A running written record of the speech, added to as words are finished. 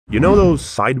You know those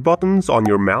side buttons on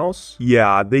your mouse?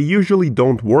 Yeah, they usually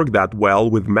don't work that well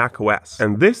with macOS,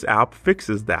 and this app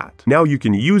fixes that. Now you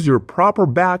can use your proper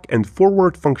back and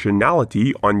forward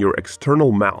functionality on your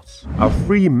external mouse. A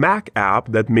free Mac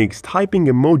app that makes typing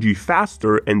emoji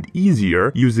faster and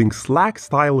easier using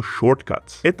Slack-style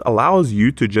shortcuts. It allows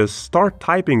you to just start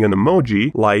typing an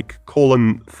emoji like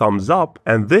 :thumbs up,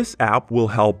 and this app will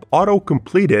help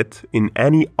auto-complete it in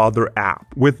any other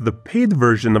app. With the paid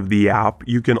version of the app,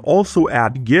 you can also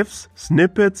add GIFs,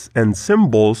 snippets, and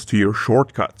symbols to your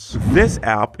shortcuts. This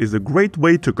app is a great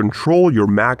way to control your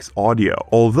Mac's audio.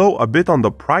 Although a bit on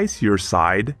the pricier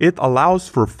side, it allows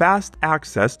for fast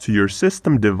access to your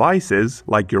system devices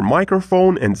like your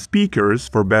microphone and speakers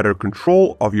for better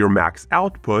control of your Mac's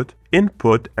output,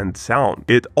 input, and sound.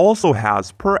 It also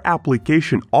has per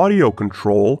application audio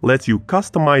control, lets you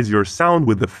customize your sound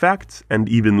with effects, and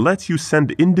even lets you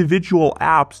send individual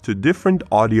apps to different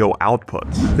audio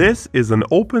outputs. This is an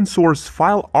open source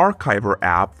file archiver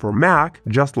app for Mac,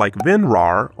 just like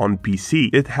WinRAR on PC.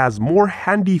 It has more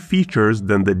handy features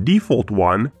than the default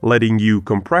one, letting you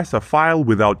compress a file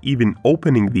without even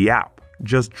opening the app.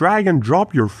 Just drag and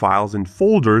drop your files and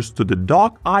folders to the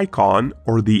dock icon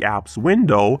or the app's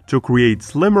window to create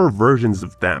slimmer versions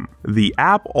of them. The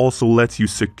app also lets you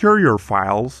secure your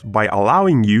files by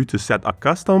allowing you to set a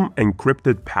custom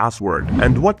encrypted password.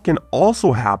 And what can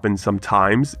also happen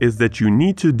sometimes is that you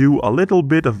need to do a little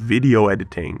bit of video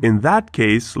editing. In that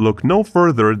case, look no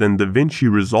further than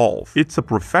DaVinci Resolve. It's a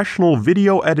professional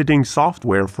video editing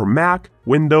software for Mac,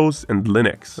 Windows, and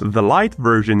Linux. The Lite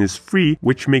version is free,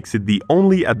 which makes it the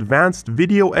only advanced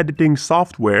video editing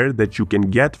software that you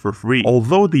can get for free.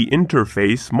 Although the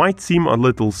interface might seem a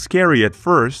little scary at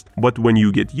first, but when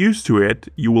you get used to it,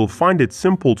 you will find it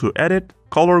simple to edit,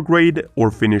 color grade, or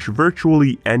finish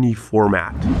virtually any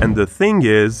format. And the thing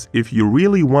is, if you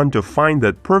really want to find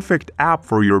that perfect app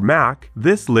for your Mac,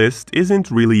 this list isn't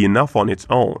really enough on its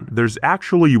own. There's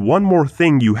actually one more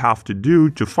thing you have to do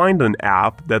to find an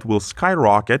app that will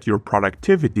skyrocket your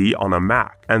productivity on a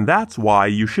Mac. And that's why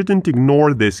you shouldn't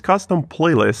ignore this custom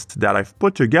playlist that I've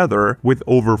put together with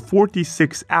over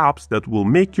 46 apps that will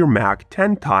make your Mac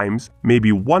 10 times,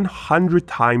 maybe 100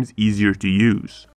 times easier to use.